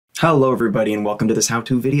Hello everybody and welcome to this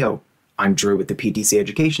how-to video. I'm Drew with the PTC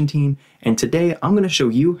Education team, and today I'm going to show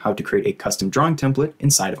you how to create a custom drawing template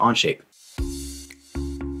inside of Onshape.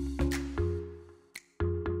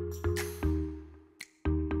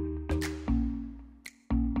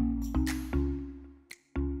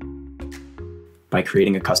 By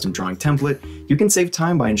creating a custom drawing template, you can save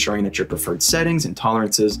time by ensuring that your preferred settings and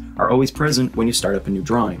tolerances are always present when you start up a new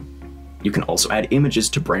drawing. You can also add images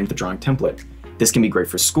to brand the drawing template. This can be great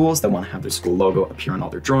for schools that want to have their school logo appear on all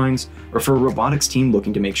their drawings, or for a robotics team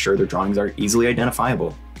looking to make sure their drawings are easily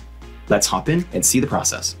identifiable. Let's hop in and see the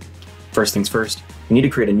process. First things first, we need to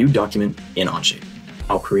create a new document in Onshape.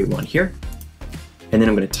 I'll create one here, and then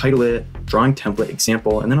I'm going to title it Drawing Template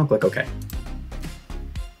Example, and then I'll click OK.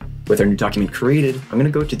 With our new document created, I'm going to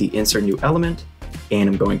go to the Insert New Element, and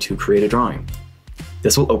I'm going to create a drawing.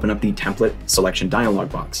 This will open up the Template Selection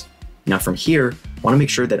dialog box. Now from here, I want to make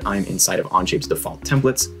sure that I'm inside of Onshape's default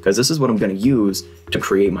templates, because this is what I'm going to use to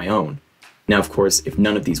create my own. Now, of course, if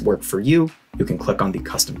none of these work for you, you can click on the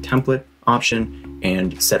Custom Template option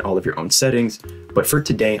and set all of your own settings. But for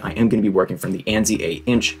today, I am going to be working from the ANSI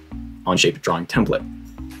 8-inch Onshape drawing template.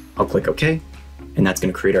 I'll click OK, and that's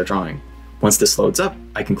going to create our drawing. Once this loads up,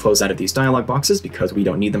 I can close out of these dialog boxes because we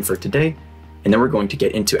don't need them for today. And then we're going to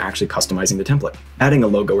get into actually customizing the template. Adding a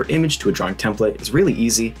logo or image to a drawing template is really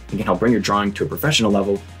easy and can help bring your drawing to a professional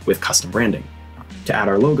level with custom branding. To add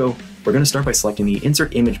our logo, we're going to start by selecting the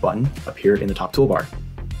Insert Image button up here in the top toolbar.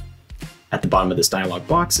 At the bottom of this dialog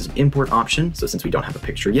box is an import option, so since we don't have a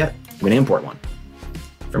picture yet, I'm going to import one.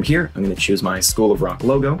 From here, I'm going to choose my School of Rock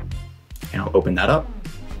logo, and I'll open that up.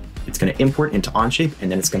 It's going to import into Onshape,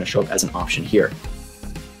 and then it's going to show up as an option here.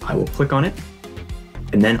 I will click on it,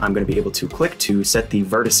 and then I'm going to be able to click to set the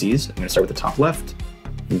vertices. I'm going to start with the top left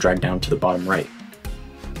and drag down to the bottom right.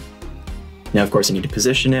 Now, of course, I need to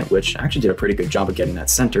position it, which I actually did a pretty good job of getting that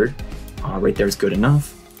centered. Right there is good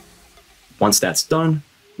enough. Once that's done,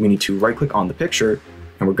 we need to right click on the picture,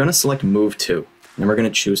 and we're going to select Move To, and then we're going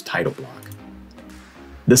to choose Title Block.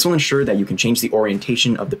 This will ensure that you can change the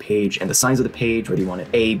orientation of the page and the size of the page, whether you want it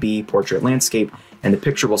A, B, Portrait, Landscape, and the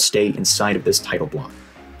picture will stay inside of this title block.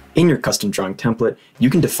 In your custom drawing template, you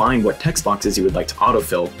can define what text boxes you would like to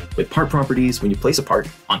autofill with part properties when you place a part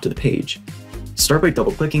onto the page. Start by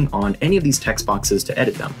double-clicking on any of these text boxes to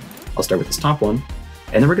edit them. I'll start with this top one,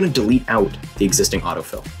 and then we're going to delete out the existing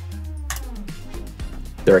autofill.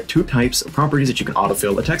 There are two types of properties that you can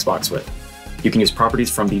autofill a text box with. You can use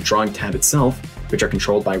properties from the drawing tab itself, which are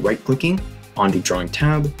controlled by right-clicking on the drawing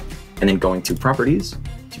tab, and then going to Properties.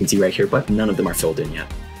 As you can see right here, but none of them are filled in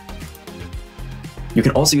yet. You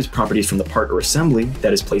can also use properties from the part or assembly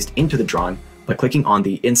that is placed into the drawing by clicking on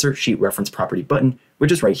the Insert Sheet Reference Property button,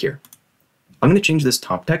 which is right here. I'm going to change this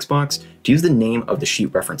top text box to use the name of the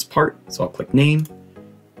sheet reference part, so I'll click Name,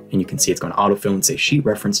 and you can see it's going to autofill and say Sheet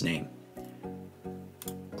Reference Name.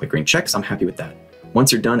 Click green check, so I'm happy with that.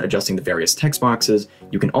 Once you're done adjusting the various text boxes,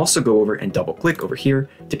 you can also go over and double-click over here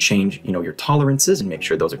to change your tolerances and make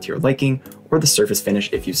sure those are to your liking, or the surface finish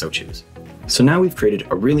if you so choose. So now we've created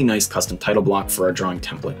a really nice custom title block for our drawing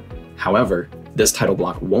template. However, this title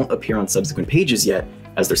block won't appear on subsequent pages yet,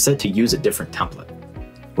 as they're set to use a different template.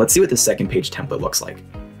 Let's see what the second page template looks like.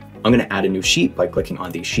 I'm going to add a new sheet by clicking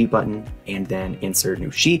on the Sheet button and then Insert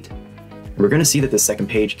New Sheet. And we're going to see that the second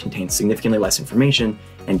page contains significantly less information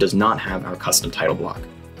and does not have our custom title block.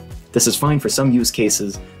 This is fine for some use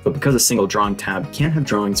cases, but because a single drawing tab can have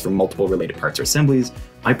drawings for multiple related parts or assemblies,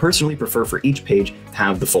 I personally prefer for each page to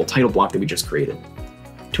have the full title block that we just created.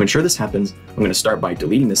 To ensure this happens, I'm going to start by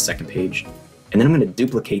deleting this second page, and then I'm going to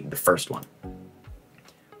duplicate the first one.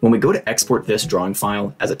 When we go to export this drawing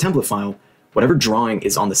file as a template file, whatever drawing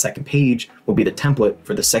is on the second page will be the template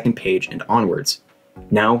for the second page and onwards.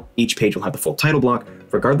 Now, each page will have the full title block,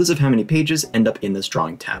 regardless of how many pages end up in this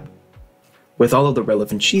drawing tab. With all of the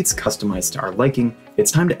relevant sheets customized to our liking,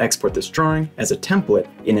 it's time to export this drawing as a template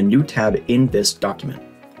in a new tab in this document.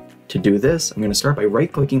 To do this, I'm going to start by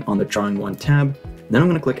right-clicking on the Drawing 1 tab, then I'm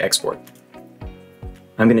going to click Export.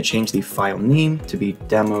 I'm going to change the file name to be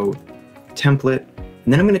Demo Template,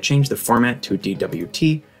 and then I'm going to change the format to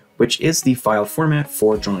DWT, which is the file format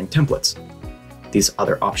for drawing templates. These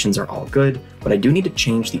other options are all good, but I do need to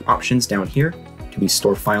change the options down here to be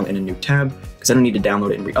Store File in a new tab, because I don't need to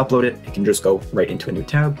download it and re-upload it. It can just go right into a new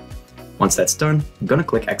tab. Once that's done, I'm going to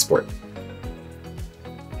click Export.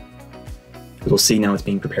 We'll see now it's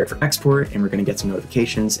being prepared for export, and we're going to get some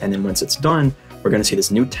notifications, and then once it's done, we're going to see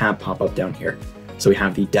this new tab pop up down here. So we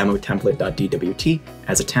have the demo template.dwt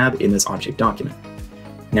as a tab in this Onshape document.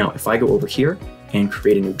 Now, if I go over here and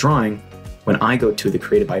create a new drawing, when I go to the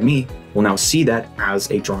Created by Me, we'll now see that as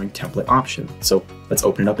a drawing template option. So let's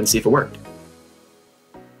open it up and see if it worked.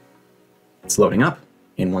 It's loading up,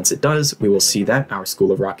 and once it does, we will see that our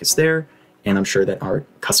School of Rock is there, and I'm sure that our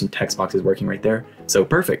custom text box is working right there. So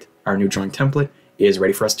perfect, our new drawing template is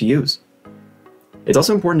ready for us to use. It's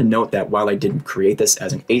also important to note that while I didn't create this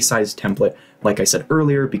as an A-size template, like I said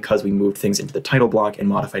earlier, because we moved things into the title block and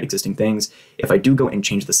modified existing things, if I do go and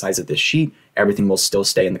change the size of this sheet, everything will still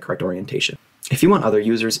stay in the correct orientation. If you want other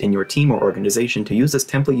users in your team or organization to use this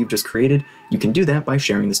template you've just created, you can do that by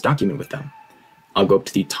sharing this document with them. I'll go up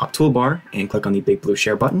to the top toolbar and click on the big blue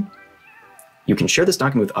share button. You can share this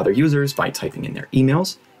document with other users by typing in their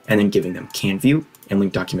emails and then giving them can view and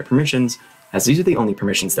link document permissions, as these are the only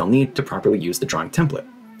permissions they'll need to properly use the drawing template.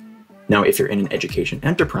 Now, if you're in an education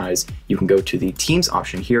enterprise, you can go to the Teams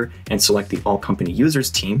option here and select the All Company Users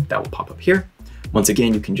team that will pop up here. Once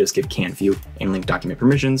again, you can just give can view and link document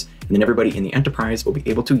permissions, and then everybody in the enterprise will be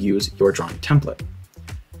able to use your drawing template.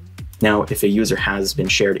 Now, if a user has been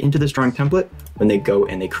shared into this drawing template, when they go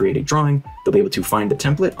and they create a drawing, they'll be able to find the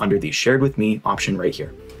template under the Shared With Me option right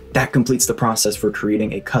here. That completes the process for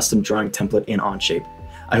creating a custom drawing template in Onshape.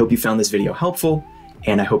 I hope you found this video helpful,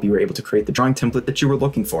 and I hope you were able to create the drawing template that you were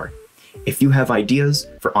looking for. If you have ideas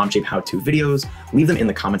for Onshape how-to videos, leave them in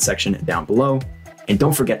the comment section down below. And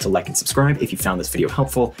don't forget to like and subscribe if you found this video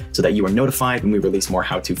helpful so that you are notified when we release more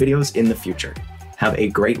how-to videos in the future. Have a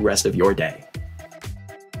great rest of your day.